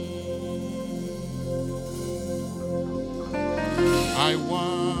I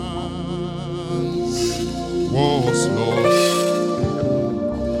once was lost,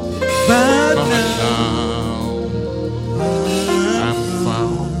 but now I'm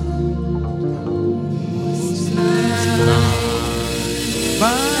found.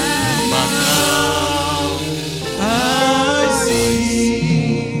 But now I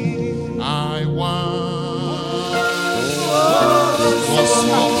see I once was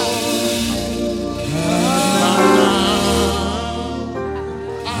lost.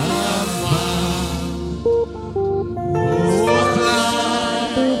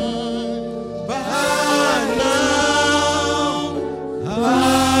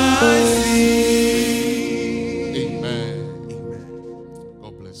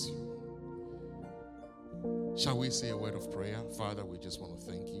 Shall we say a word of prayer? Father, we just want to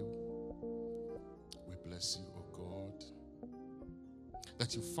thank you. We bless you, oh God,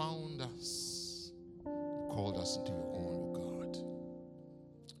 that you found us, you called us into your own, oh God.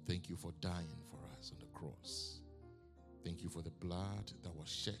 Thank you for dying for us on the cross. Thank you for the blood that was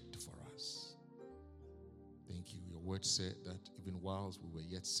shed for us. Thank you. Your word said that even whilst we were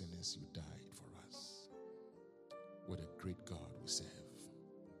yet sinners, you died for us. What a great God we serve.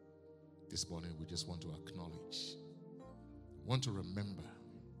 This morning, we just want to acknowledge, want to remember,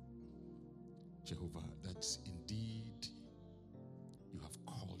 Jehovah, that indeed you have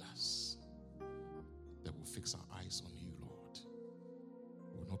called us, that we'll fix our eyes on you, Lord.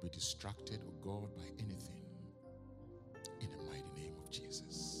 We will not be distracted, oh God, by anything. In the mighty name of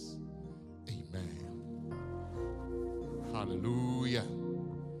Jesus. Amen. Hallelujah.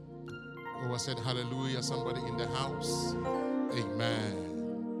 Oh, I said hallelujah. Somebody in the house. Amen.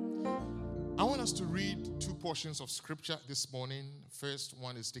 I want us to read two portions of scripture this morning. First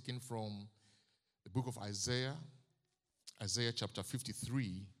one is taken from the book of Isaiah, Isaiah chapter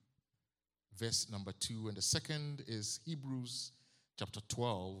 53, verse number 2. And the second is Hebrews chapter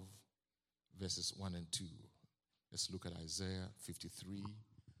 12, verses 1 and 2. Let's look at Isaiah 53,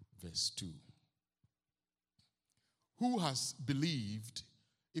 verse 2. Who has believed?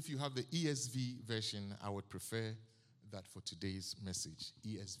 If you have the ESV version, I would prefer that for today's message,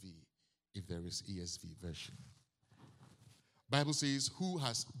 ESV. If there is ESV version. Bible says, who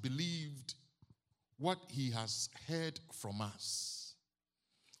has believed what he has heard from us?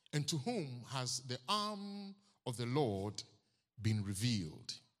 And to whom has the arm of the Lord been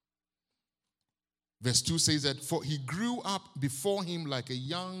revealed? Verse 2 says that, for he grew up before him like a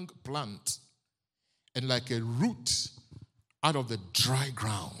young plant and like a root out of the dry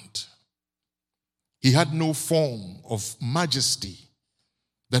ground. He had no form of majesty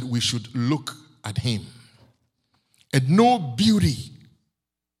that we should look at him, and no beauty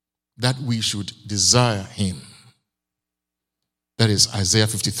that we should desire him. That is Isaiah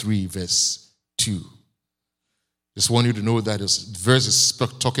 53, verse 2. Just want you to know that this verse is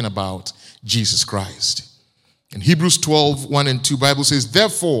talking about Jesus Christ. In Hebrews 12, 1 and 2, Bible says,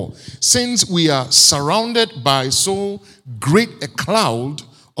 therefore, since we are surrounded by so great a cloud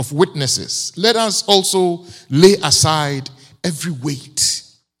of witnesses, let us also lay aside every weight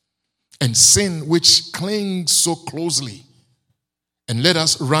and sin which clings so closely, and let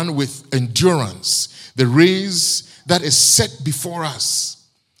us run with endurance the race that is set before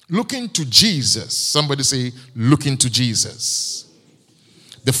us, looking to Jesus. Somebody say, looking to Jesus,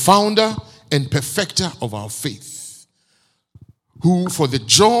 the founder and perfecter of our faith, who for the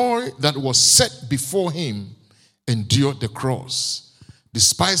joy that was set before him endured the cross,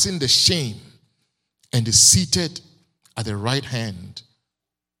 despising the shame, and is seated at the right hand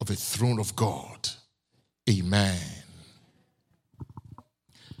of the throne of God. Amen.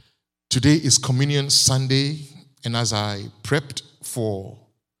 Today is Communion Sunday, and as I prepped for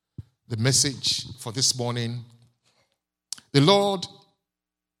the message for this morning, the Lord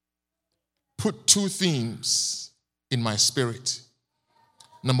put two themes in my spirit.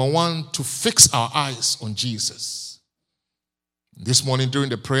 Number one, to fix our eyes on Jesus. This morning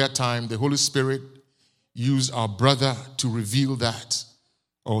during the prayer time, the Holy Spirit used our brother to reveal that,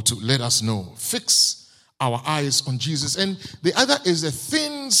 or to let us know. Fix our eyes on Jesus. And the other is the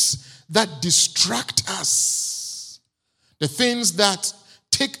things that distract us. The things that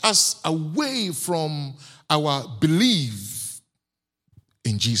take us away from our belief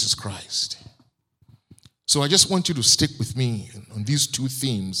in Jesus Christ. So I just want you to stick with me on these two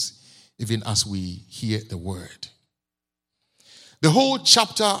themes, even as we hear the word. The whole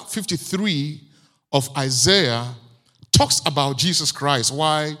chapter 53 of Isaiah talks about Jesus Christ,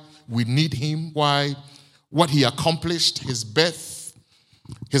 why we need him, what he accomplished, his birth,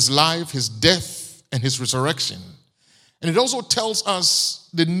 his life, his death, and his resurrection. And it also tells us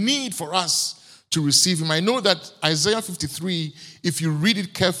the need for us to receive him. I know that Isaiah 53, if you read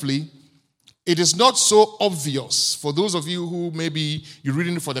it carefully, it is not so obvious. For those of you who maybe you're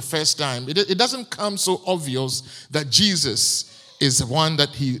reading it for the first time, it doesn't come so obvious that Jesus is the one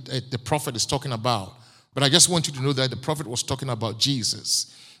that the prophet is talking about. But I just want you to know that the prophet was talking about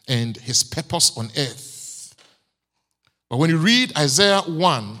Jesus and his purpose on earth. But when you read Isaiah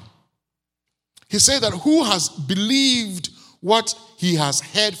 1, he said that who has believed what he has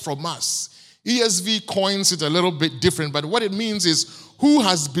heard from us? ESV coins it a little bit different, but what it means is who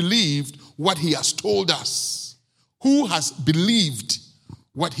has believed what he has told us? Who has believed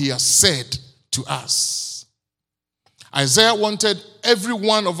what he has said to us? Isaiah wanted every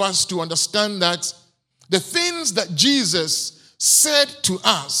one of us to understand that the things that Jesus said to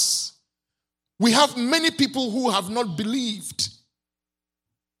us, we have many people who have not believed.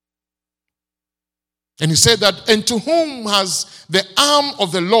 And he said that, and to whom has the arm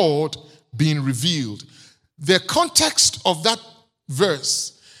of the Lord been revealed? The context of that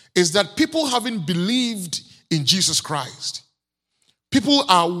verse is that people haven't believed in Jesus Christ. People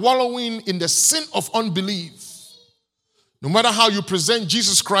are wallowing in the sin of unbelief. No matter how you present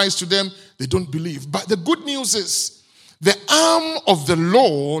Jesus Christ to them, they don't believe. But the good news is the arm of the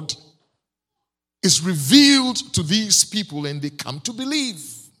Lord is revealed to these people and they come to believe.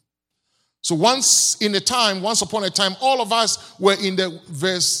 So once upon a time, all of us were in the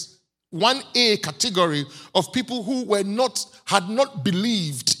verse 1a category of people who had not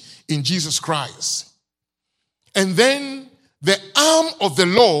believed in Jesus Christ. And then the arm of the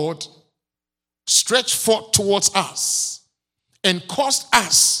Lord stretched forth towards us and caused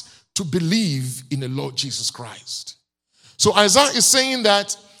us to believe in the Lord Jesus Christ. So Isaiah is saying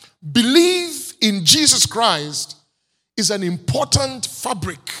that belief in Jesus Christ is an important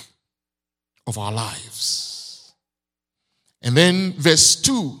fabric of our lives. And then verse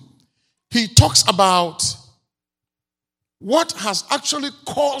 2, he talks about what has actually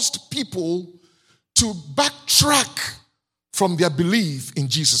caused people to backtrack from their belief in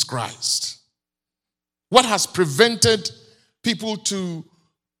Jesus Christ. What has prevented people to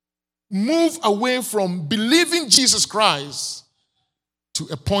move away from believing Jesus Christ to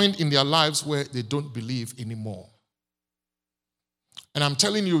a point in their lives where they don't believe anymore. And I'm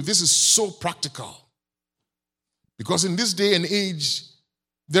telling you, this is so practical. Because in this day and age,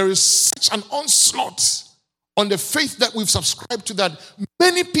 there is such an onslaught on the faith that we've subscribed to that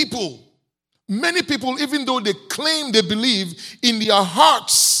many people, even though they claim they believe, in their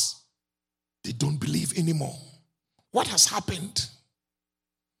hearts, they don't believe anymore. What has happened?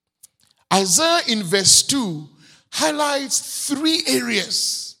 Isaiah in verse 2 highlights 3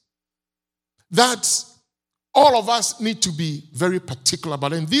 areas that all of us need to be very particular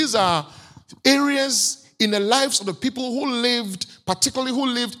about. And these are areas in the lives of the people who lived, particularly who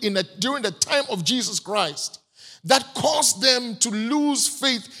lived during the time of Jesus Christ, that caused them to lose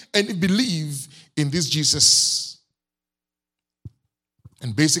faith and believe in this Jesus.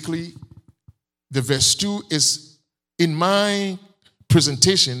 And basically, the verse 2 is, in my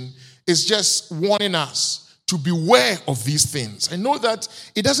presentation, is just warning us to beware of these things. I know that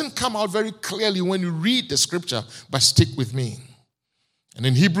it doesn't come out very clearly when you read the scripture, but stick with me. And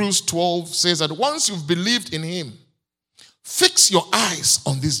in Hebrews 12 says that once you've believed in him, fix your eyes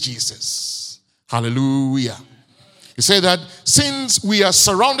on this Jesus. Hallelujah. He said that since we are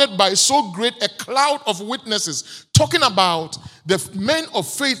surrounded by so great a cloud of witnesses, talking about the men of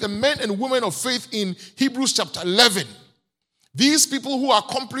faith, the men and women of faith in Hebrews chapter 11, these people who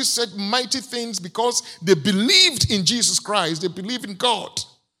accomplished such mighty things because they believed in Jesus Christ, they believe in God.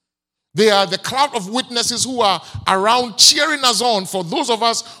 They are the cloud of witnesses who are around cheering us on for those of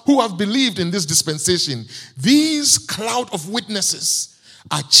us who have believed in this dispensation. These cloud of witnesses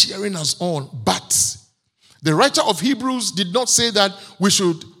are cheering us on. But the writer of Hebrews did not say that we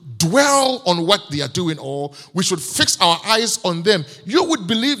should dwell on what they are doing or we should fix our eyes on them. You would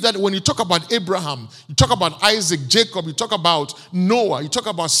believe that when you talk about Abraham, you talk about Isaac, Jacob, you talk about Noah, you talk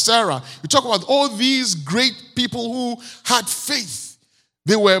about Sarah, you talk about all these great people who had faith.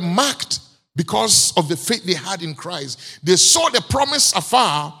 They were marked because of the faith they had in Christ. They saw the promise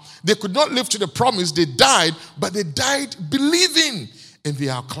afar. They could not live to the promise. They died, but they died believing. And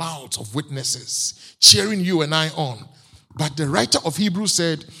there are clouds of witnesses cheering you and I on. But the writer of Hebrews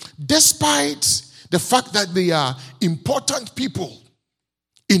said, despite the fact that they are important people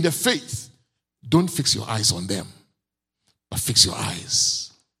in the faith, don't fix your eyes on them, but fix your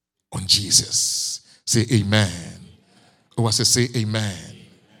eyes on Jesus. Say amen. Oh, I say amen.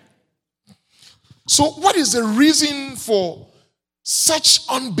 So what is the reason for such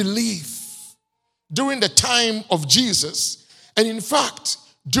unbelief during the time of Jesus? And in fact,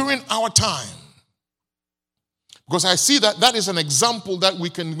 during our time, Because I see that that is an example that we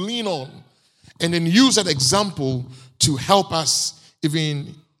can lean on and then use that example to help us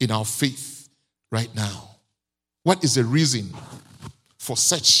even in our faith right now. What is the reason for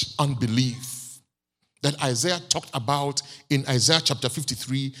such unbelief that Isaiah talked about in Isaiah chapter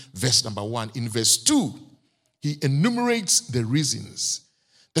 53, verse number 1? In verse 2, he enumerates the reasons.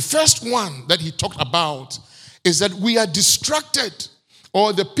 The first one that he talked about is that we are distracted,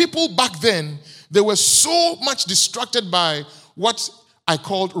 or the people back then, they were so much distracted by what I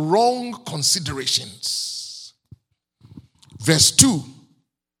called wrong considerations. Verse 2,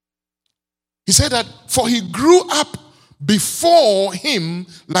 he said that, for he grew up before him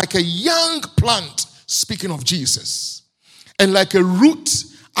like a young plant, speaking of Jesus, and like a root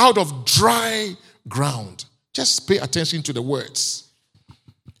out of dry ground. Just pay attention to the words.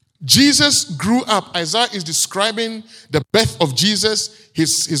 Jesus grew up. Isaiah is describing the birth of Jesus,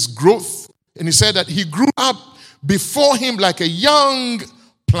 his growth. And he said that he grew up before him like a young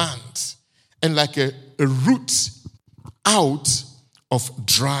plant and like a root out of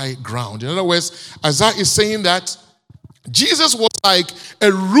dry ground. In other words, Isaiah is saying that Jesus was like a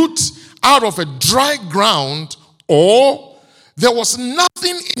root out of a dry ground, or there was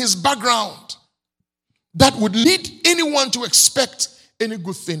nothing in his background that would lead anyone to expect any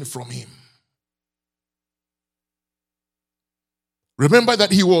good thing from him. Remember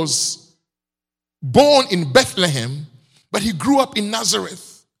that he was born in Bethlehem, but he grew up in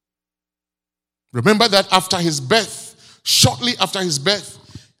Nazareth. Remember that after his birth, shortly after his birth,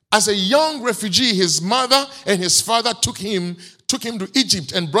 as a young refugee, his mother and his father took him to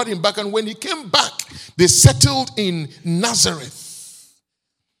Egypt and brought him back. And when he came back, they settled in Nazareth.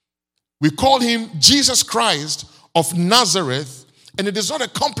 We call him Jesus Christ of Nazareth. And it is not a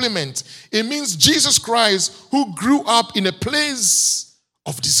compliment. It means Jesus Christ who grew up in a place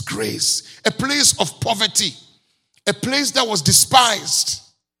of disgrace, a place of poverty, a place that was despised.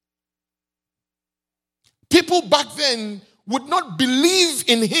 People back then would not believe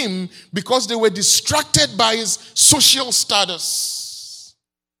in him because they were distracted by his social status.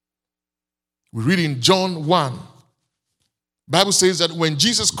 We read in John 1. The Bible says that when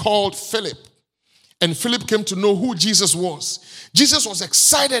Jesus called Philip, and Philip came to know who Jesus was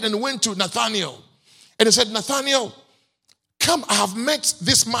excited and went to Nathanael. And he said, Nathanael, come, I have met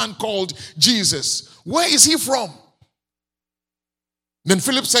this man called Jesus. Where is he from? Then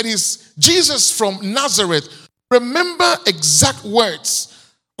Philip said, he's Jesus from Nazareth. Remember exact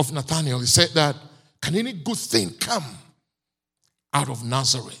words of Nathanael. He said that, can any good thing come out of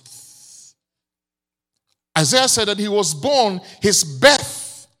Nazareth? Isaiah said that he was born, his birth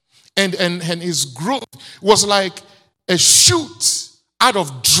and his growth was like a shoot out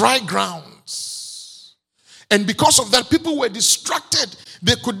of dry grounds. And because of that, people were distracted.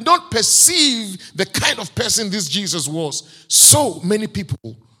 They could not perceive the kind of person this Jesus was. So many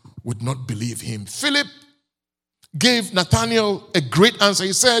people would not believe him. Philip gave Nathanael a great answer.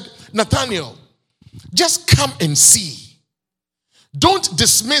 He said, Nathanael, just come and see. Don't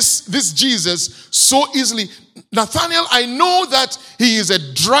dismiss this Jesus so easily. Nathanael, I know that he is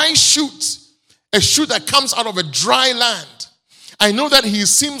a dry shoot, a shoot that comes out of a dry land. I know that he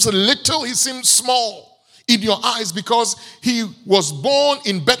seems little, he seems small in your eyes because he was born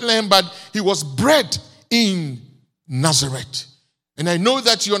in Bethlehem, but he was bred in Nazareth. And I know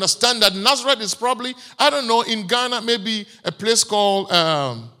that you understand that Nazareth is probably, I don't know, in Ghana, maybe a place called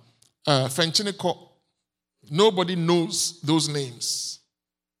Fenchinico. Nobody knows those names.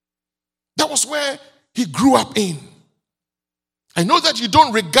 That was where he grew up in. I know that you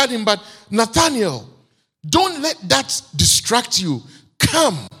don't regard him, but Nathanael, don't let that distract you.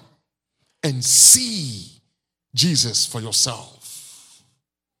 Come and see Jesus for yourself.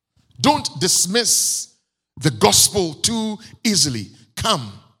 Don't dismiss the gospel too easily.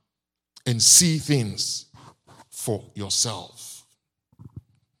 Come and see things for yourself.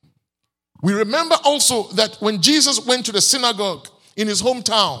 We remember also that when Jesus went to the synagogue in his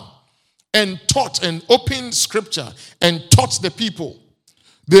hometown and taught and opened scripture and taught the people,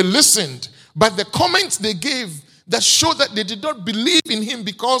 they listened, but the comments they gave that showed that they did not believe in him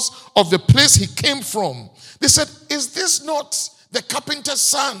because of the place he came from. They said, is this not the carpenter's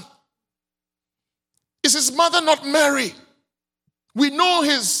son? Is his mother not Mary? We know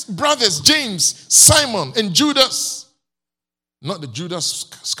his brothers, James, Simon, and Judas. Not the Judas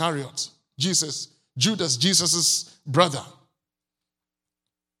Iscariot. Judas, Jesus' brother.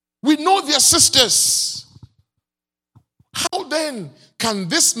 We know their sisters. How then can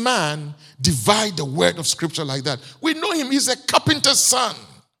this man divide the word of scripture like that? We know him, he's a carpenter's son.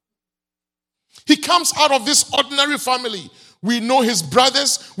 He comes out of this ordinary family. We know his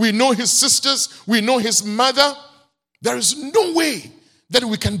brothers, we know his sisters, we know his mother. There is no way that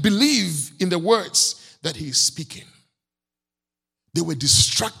we can believe in the words that he is speaking. They were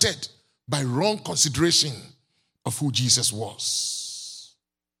distracted by wrong consideration of who Jesus was.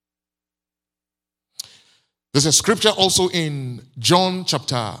 There's a scripture also in John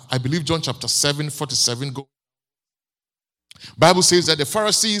chapter 7, 47. Bible says that the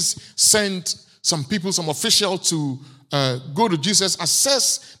Pharisees sent some people, some official to go to Jesus,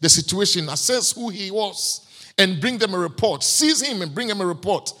 assess the situation, assess who he was, and bring them a report. Seize him and bring him a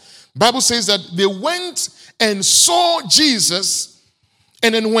report. Bible says that they went and saw Jesus,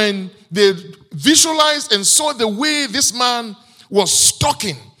 and then when they visualized and saw the way this man was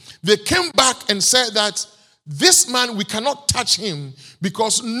talking, they came back and said that this man, we cannot touch him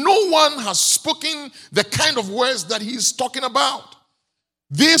because no one has spoken the kind of words that he's talking about.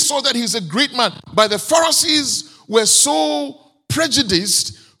 They saw that he's a great man, but the Pharisees were so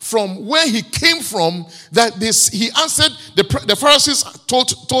prejudiced from where he came from that he answered, the Pharisees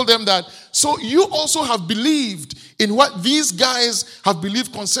told them that, so you also have believed in what these guys have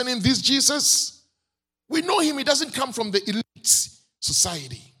believed concerning this Jesus? We know him, he doesn't come from the elite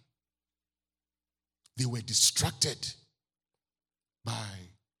society. They were distracted by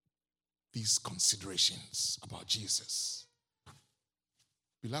these considerations about Jesus.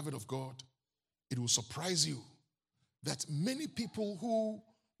 Beloved of God, it will surprise you that many people who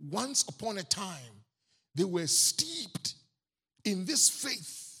once upon a time they were steeped in this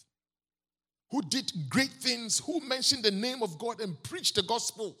faith, who did great things, who mentioned the name of God and preached the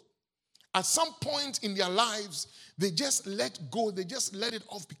gospel, at some point in their lives, they just let go, they just let it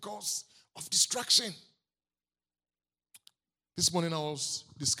off because of distraction. This morning I was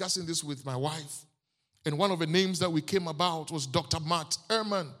discussing this with my wife, and one of the names that we came about was Dr.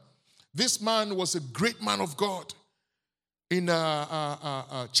 Mathew. This man was a great man of God. In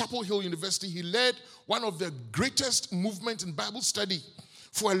Chapel Hill University, he led one of the greatest movements in Bible study.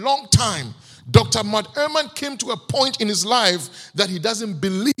 For a long time, Dr. Mathew came to a point in his life that he doesn't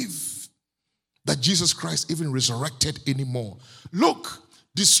believe that Jesus Christ even resurrected anymore. Look,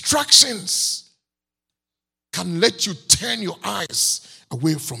 distractions can let you turn your eyes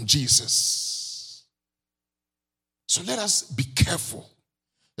away from Jesus. So let us be careful.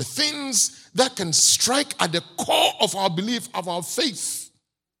 The things that can strike at the core of our belief, of our faith,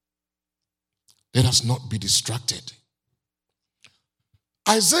 let us not be distracted.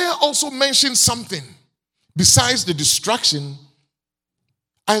 Isaiah also mentioned something besides the distraction.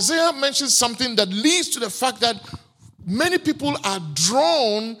 Isaiah mentions something that leads to the fact that many people are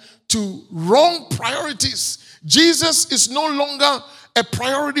drawn to wrong priorities. Jesus is no longer a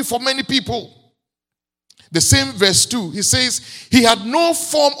priority for many people. The same verse 2, he says, he had no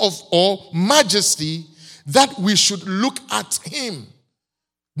form of or majesty that we should look at him.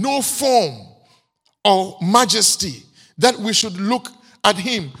 No form or majesty that we should look at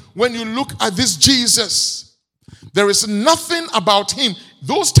him. When you look at this Jesus, there is nothing about him.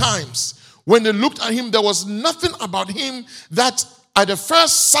 Those times when they looked at him, there was nothing about him that at the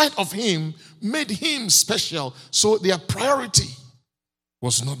first sight of him made him special. So their priority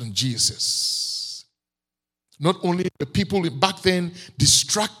was not on Jesus. Not only the people back then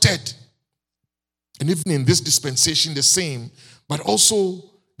distracted, and even in this dispensation the same, but also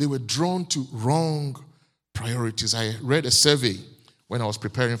they were drawn to wrong priorities. I read a survey when I was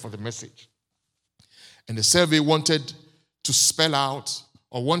preparing for the message. And the survey wanted to spell out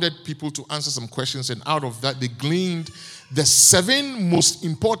or wanted people to answer some questions, and out of that they gleaned the 7 most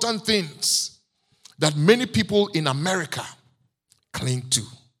important things that many people in America cling to.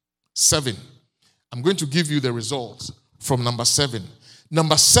 7. I'm going to give you the results from number 7.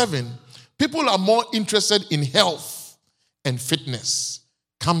 Number 7, people are more interested in health and fitness.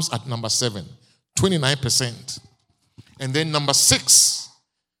 Comes at number 7, 29%. And then number 6,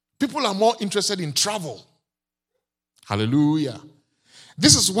 people are more interested in travel. Hallelujah.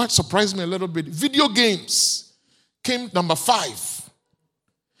 This is what surprised me a little bit. Video games came number 5.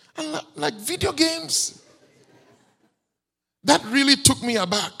 And like video games, that really took me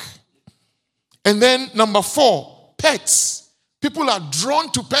aback. And then number 4, pets. People are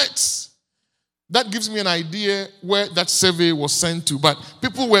drawn to pets. That gives me an idea where that survey was sent to. But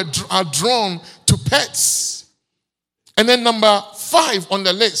people are drawn to pets. And then number 5 on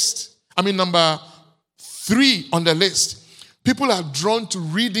the list, number 3 on the list, people are drawn to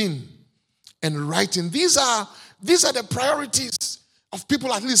reading and writing. These are the priorities of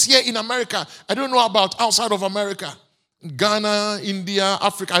people, at least here in America. I don't know about outside of America. Ghana, India,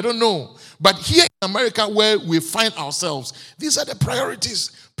 Africa, I don't know. But here in America where we find ourselves, these are the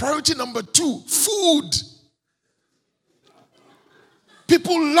priorities. Priority number 2, food.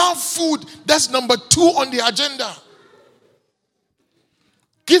 People love food. That's number 2 on the agenda.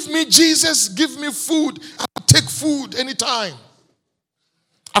 Give me Jesus, give me food. I'll take food anytime.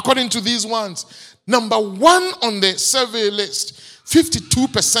 According to these ones, number one on the survey list,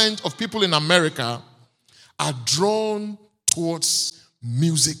 52% of people in America are drawn towards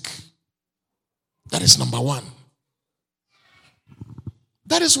music. That is number one.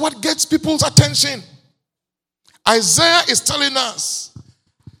 That is what gets people's attention. Isaiah is telling us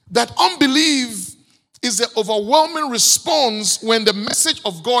that unbelief is the overwhelming response when the message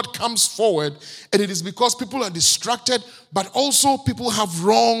of God comes forward, and it is because people are distracted, but also people have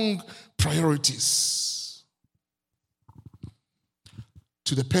wrong priorities.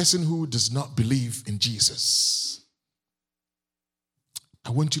 To the person who does not believe in Jesus,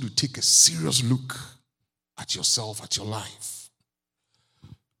 I want you to take a serious look at yourself, at your life.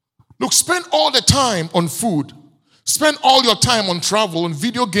 Look, spend all the time on food. Spend all your time on travel, on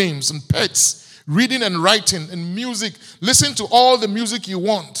video games, and pets, reading and writing, and music. Listen to all the music you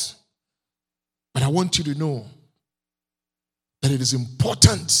want. But I want you to know that it is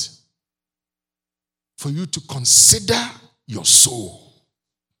important for you to consider your soul.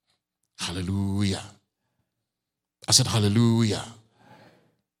 Hallelujah. I said hallelujah.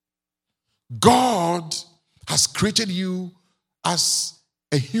 God has created you as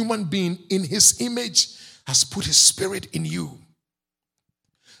a human being in his image, has put his spirit in you.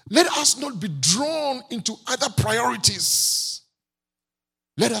 Let us not be drawn into other priorities.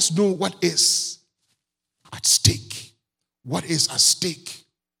 Let us know what is at stake. What is at stake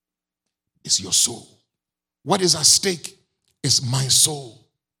is your soul. What is at stake is my soul.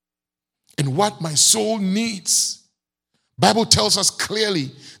 And what my soul needs. Bible tells us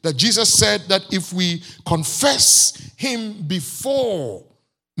clearly that Jesus said that if we confess him before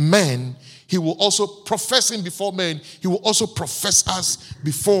men, he will also profess him before men. He will also profess us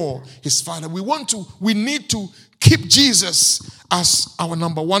before his Father. We need to keep Jesus as our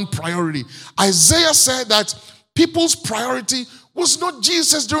number one priority. Isaiah said that people's priority was not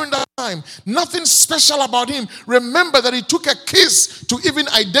Jesus during that time. Nothing special about him. Remember that it took a kiss to even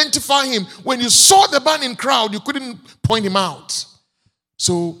identify him. When you saw the burning crowd, you couldn't point him out.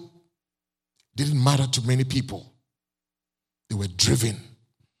 So it didn't matter to many people. They were driven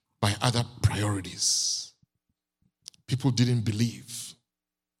by other priorities. People didn't believe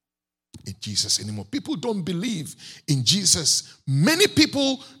in Jesus anymore. People don't believe in Jesus. Many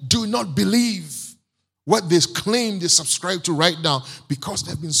people do not believe what they claim they subscribe to right now because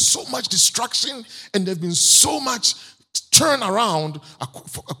there have been so much distraction and there have been so much turnaround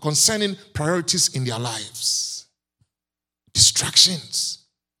concerning priorities in their lives. Distractions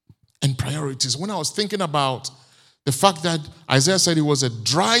and priorities. When I was thinking about the fact that Isaiah said it was a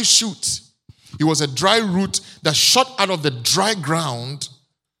dry shoot, it was a dry root that shot out of the dry ground,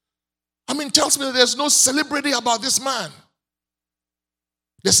 tells me that there's no celebrity about this man.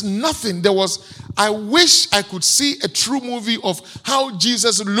 There's nothing. I wish I could see a true movie of how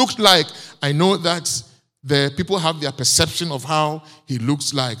Jesus looked like. I know that the people have their perception of how he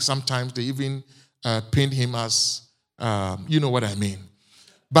looks like. Sometimes they even paint him as, you know what I mean.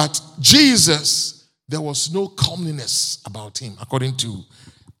 But Jesus, there was no comeliness about him, according to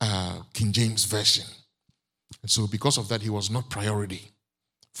King James Version. And so because of that, he was not priority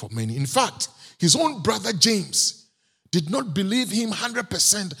for many. In fact, his own brother James did not believe him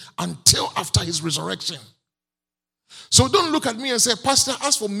 100% until after his resurrection. So don't look at me and say, Pastor,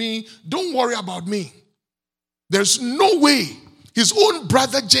 as for me, don't worry about me. There's no way his own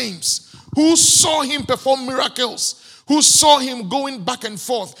brother James, who saw him perform miracles, who saw him going back and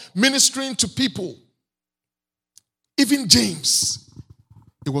forth, ministering to people, even James,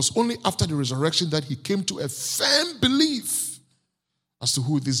 it was only after the resurrection that he came to a firm belief as to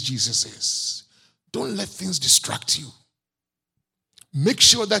who this Jesus is. Don't let things distract you. Make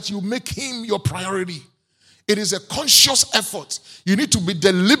sure that you make him your priority. It is a conscious effort. You need to be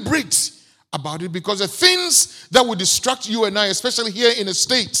deliberate about it because the things that will distract you and I, especially here in the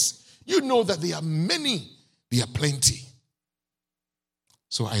States, you know that there are many, there are plenty.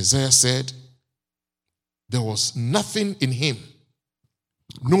 So Isaiah said, there was nothing in him,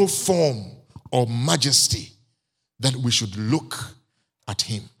 no form or majesty that we should look at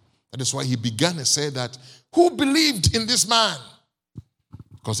him. That is why he began and said that, who believed in this man?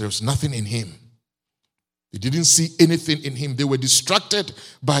 Because there was nothing in him. They didn't see anything in him. They were distracted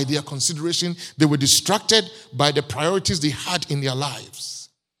by their consideration. They were distracted by the priorities they had in their lives.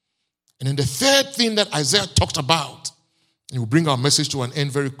 And then the third thing that Isaiah talked about, and we'll bring our message to an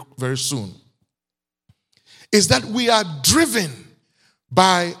end very, very soon, is that we are driven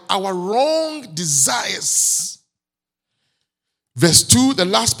by our wrong desires. Verse 2, the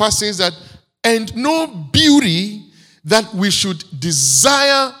last part says that, and no beauty that we should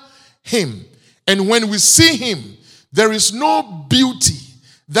desire him. And when we see him, there is no beauty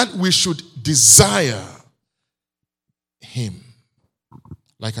that we should desire him.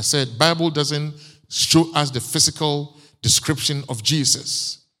 Like I said, Bible doesn't show us the physical description of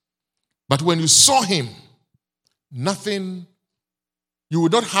Jesus. But when you saw him, nothing, you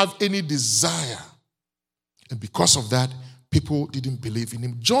would not have any desire. And because of that, people didn't believe in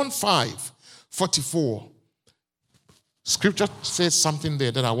him. John 5:44. Scripture says something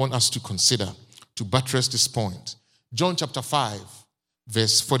there that I want us to consider to buttress this point. John chapter 5,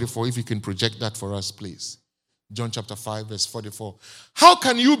 verse 44. If you can project that for us, please. John chapter 5, verse 44. How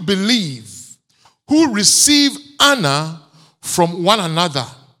can you believe who receive honor from one another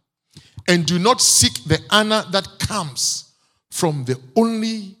and do not seek the honor that comes from the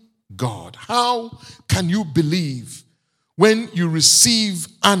only God? How can you believe when you receive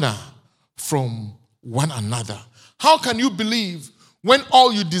honor from one another? How can you believe when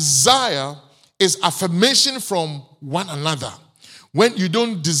all you desire is affirmation from one another, when you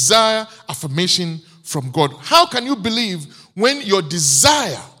don't desire affirmation from God? How can you believe when your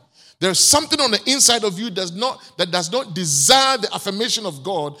desire, there's something on the inside of you that does not desire the affirmation of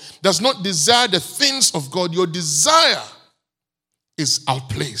God, does not desire the things of God? Your desire is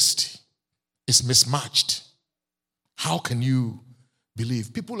outplaced, is mismatched. How can you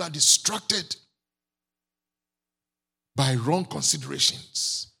believe? People are distracted by wrong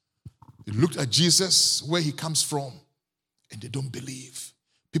considerations. They looked at Jesus, where he comes from, and they don't believe.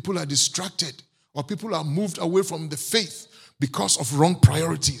 People are distracted, or people are moved away from the faith because of wrong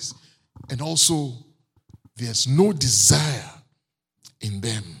priorities. And also, there's no desire in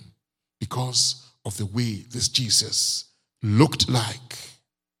them because of the way this Jesus looked like.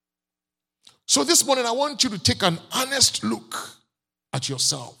 So this morning, I want you to take an honest look at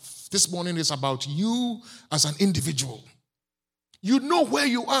yourself. This morning is about you as an individual. You know where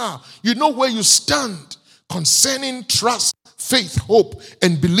you are. You know where you stand concerning trust, faith, hope,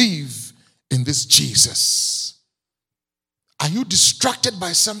 and belief in this Jesus. Are you distracted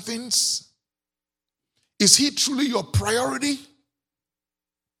by some things? Is he truly your priority?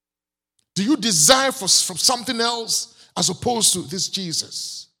 Do you desire for something else as opposed to this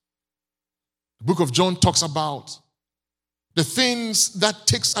Jesus? The book of John talks about the things that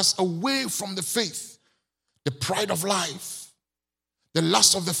takes us away from the faith, the pride of life, the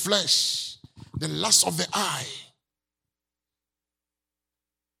lust of the flesh, the lust of the eye.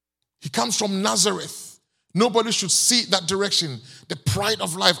 He comes from Nazareth. Nobody should see that direction. The pride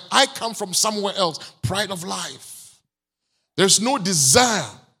of life. I come from somewhere else. Pride of life. There's no desire.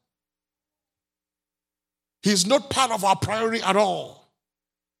 He's not part of our priority at all.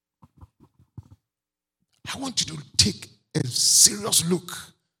 I want you to take a serious look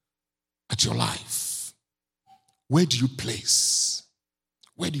at your life. Where do you place?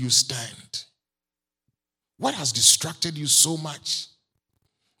 Where do you stand? What has distracted you so much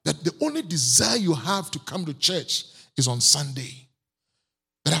that the only desire you have to come to church is on Sunday?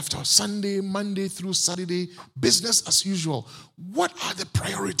 That after Sunday, Monday through Saturday, business as usual. What are the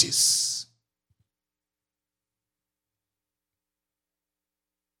priorities?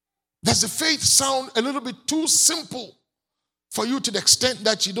 Does the faith sound a little bit too simple for you to the extent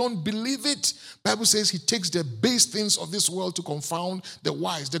that you don't believe it? Bible says he takes the base things of this world to confound the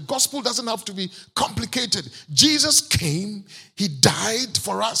wise. The gospel doesn't have to be complicated. Jesus came, he died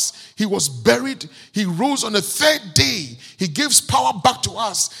for us, he was buried, he rose on the third day. He gives power back to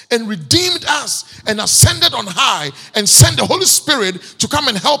us and redeemed us and ascended on high and sent the Holy Spirit to come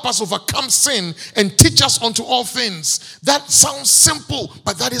and help us overcome sin and teach us unto all things. That sounds simple,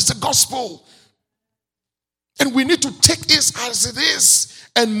 but that is the gospel. And we need to take it as it is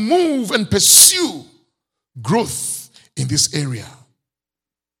and move and pursue growth in this area.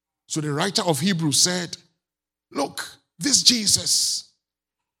 So the writer of Hebrews said, look, this Jesus,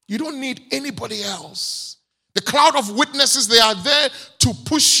 you don't need anybody else. The cloud of witnesses, they are there to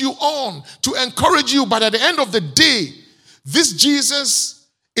push you on, to encourage you. But at the end of the day, this Jesus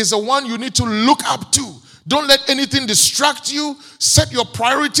is the one you need to look up to. Don't let anything distract you. Set your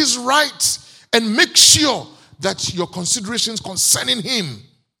priorities right and make sure that your considerations concerning him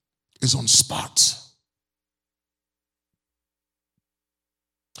is on spot.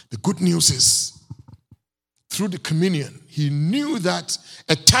 The good news is, through the communion, he knew that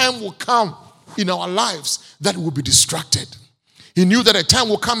a time will come in our lives that we will be distracted. He knew that a time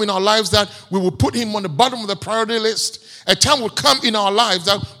will come in our lives that we will put him on the bottom of the priority list. A time will come in our lives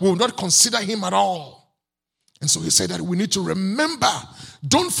that we will not consider him at all. And so he said that we need to remember.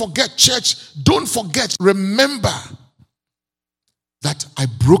 Don't forget, church. Don't forget. Remember that I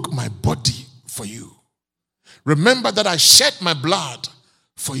broke my body for you. Remember that I shed my blood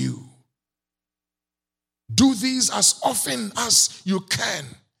for you. Do these as often as you can.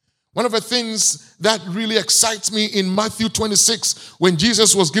 One of the things that really excites me in Matthew 26, when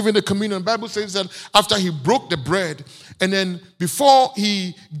Jesus was giving the communion, the Bible says that after he broke the bread, and then before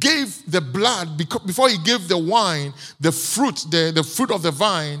he gave the blood, before he gave the wine, the fruit of the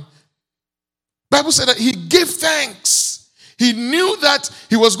vine, the Bible said that he gave thanks. He knew that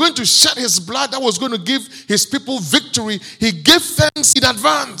he was going to shed his blood that was going to give his people victory. He gave thanks in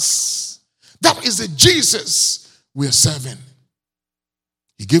advance. That is the Jesus we are serving.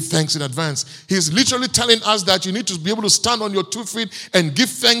 He gave thanks in advance. He's literally telling us that you need to be able to stand on your 2 feet and give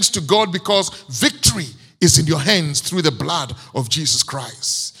thanks to God because victory is in your hands through the blood of Jesus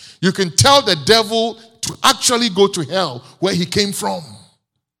Christ. You can tell the devil to actually go to hell where he came from.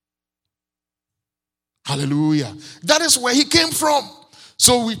 Hallelujah. That is where he came from.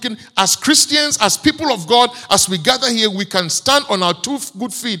 So we can, as Christians, as people of God, as we gather here, we can stand on our 2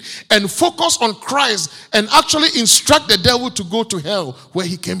 good feet and focus on Christ and actually instruct the devil to go to hell where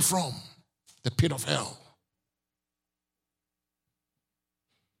he came from, the pit of hell.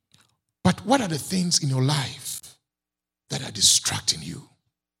 But what are the things in your life that are distracting you,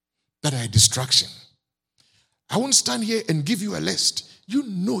 that are a distraction? I won't stand here and give you a list. You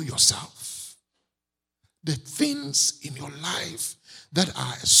know yourself. The things in your life that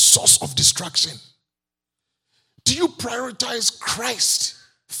are a source of distraction. Do you prioritize Christ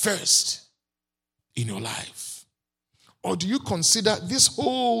first in your life? Or do you consider this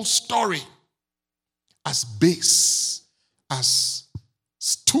whole story as base, as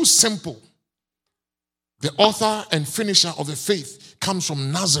too simple? The author and finisher of the faith comes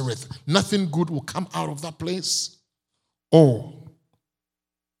from Nazareth. Nothing good will come out of that place. Or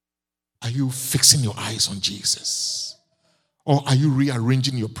are you fixing your eyes on Jesus? Or are you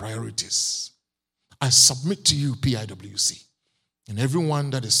rearranging your priorities? I submit to you, PIWC, and everyone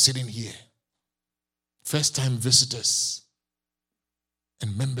that is sitting here, first-time visitors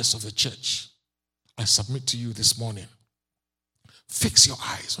and members of the church, I submit to you this morning, fix your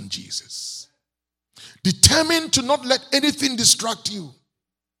eyes on Jesus. Determine to not let anything distract you.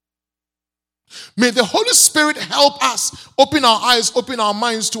 May the Holy Spirit help us open our eyes, open our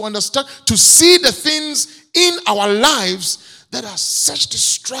minds to understand, to see the things in our lives that are such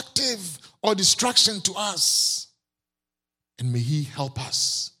destructive or distraction to us. And may he help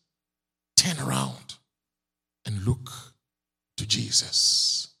us turn around and look to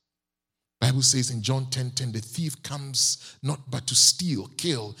Jesus. Bible says in John 10:10, the thief comes not but to steal,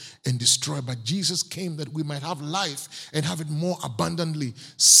 kill, and destroy. But Jesus came that we might have life and have it more abundantly.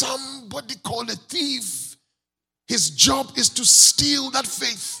 Somebody called a thief. His job is to steal that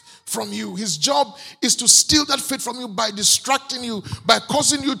faith from you. His job is to steal that faith from you by distracting you, by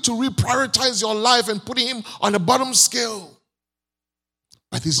causing you to reprioritize your life and putting him on the bottom scale.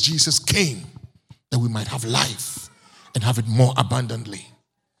 But this Jesus came that we might have life and have it more abundantly.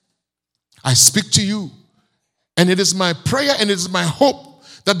 I speak to you, and it is my prayer and it is my hope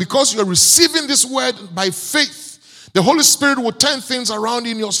that because you are receiving this word by faith, the Holy Spirit will turn things around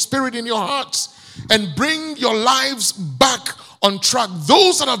in your spirit, in your hearts, and bring your lives back on track.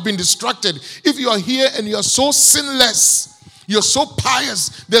 Those that have been distracted, if you are here and you are so sinless, you're so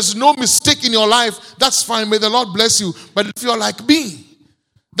pious, there's no mistake in your life, that's fine. May the Lord bless you. But if you're like me,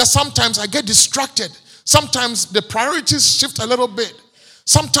 that sometimes I get distracted. Sometimes the priorities shift a little bit.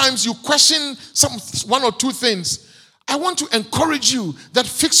 Sometimes you question one or two things. I want to encourage you that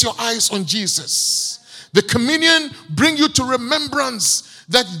fix your eyes on Jesus. The communion bring you to remembrance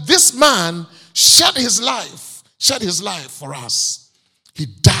that this man shed his life for us. He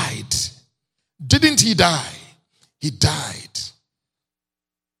died. Didn't he die? He died.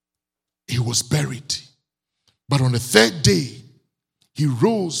 He was buried. But on the third day, he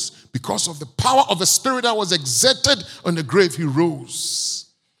rose because of the power of the Spirit that was exerted on the grave. He rose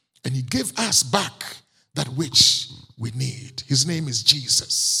and he gave us back that which we need. His name is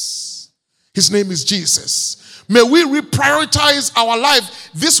Jesus. His name is Jesus. May we reprioritize our life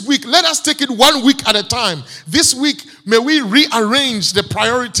this week. Let us take it 1 week at a time. This week, may we rearrange the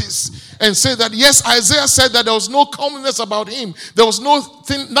priorities and say that, yes, Isaiah said that there was no comeliness about him. There was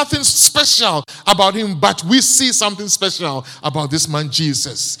nothing special about him, but we see something special about this man,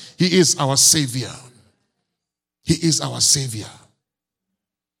 Jesus. He is our Savior. He is our Savior.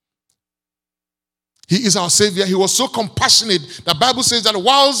 He is our Savior. He was so compassionate. The Bible says that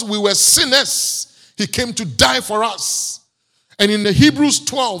whilst we were sinners, he came to die for us. And in the Hebrews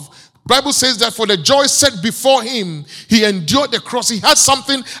 12, Bible says that for the joy set before him, he endured the cross. He had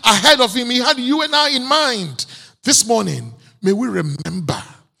something ahead of him. He had you and I in mind. This morning, may we remember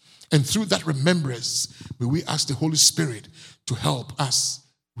And through that remembrance, may we ask the Holy Spirit to help us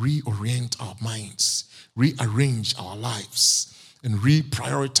reorient our minds, rearrange our lives, and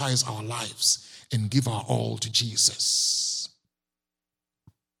reprioritize our lives and give our all to Jesus.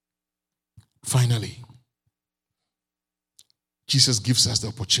 Finally, Jesus gives us the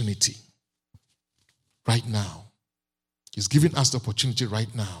opportunity right now. He's giving us the opportunity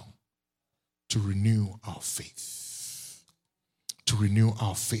right now to renew our faith. To renew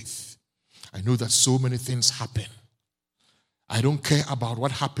our faith. I know that so many things happen. I don't care about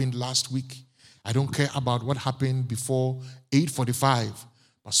what happened last week. I don't care about what happened before 8:45.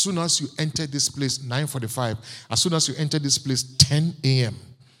 As soon as you enter this place, 9:45, as soon as you enter this place, 10 a.m.,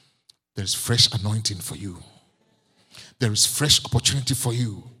 there's fresh anointing for you. There is fresh opportunity for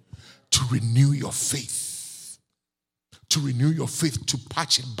you to renew your faith. To renew your faith, to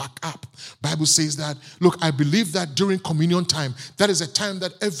patch it back up. Bible says that, look, I believe that during communion time, that is a time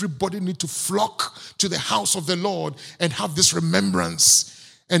that everybody needs to flock to the house of the Lord and have this remembrance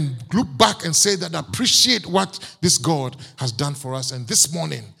and look back and say that appreciate what this God has done for us. And this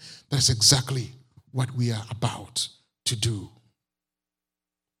morning, that's exactly what we are about to do.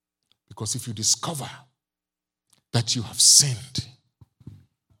 Because if you discover that you have sinned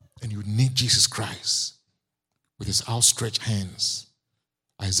and you need Jesus Christ with his outstretched hands,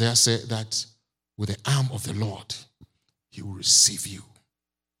 Isaiah said that with the arm of the Lord, he will receive you.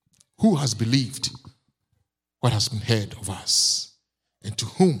 Who has believed what has been heard of us? And to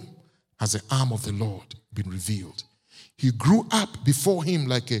whom has the arm of the Lord been revealed? He grew up before him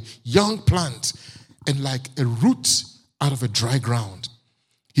like a young plant and like a root out of a dry ground.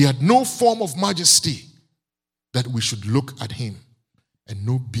 He had no form of majesty that we should look at him, and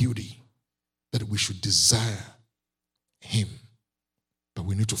no beauty that we should desire him. But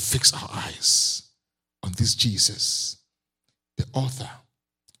we need to fix our eyes on this Jesus, the author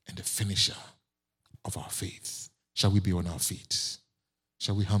and the finisher of our faith. Shall we be on our feet?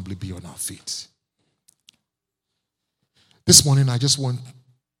 Shall we humbly be on our feet? This morning, I just want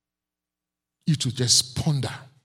you to just ponder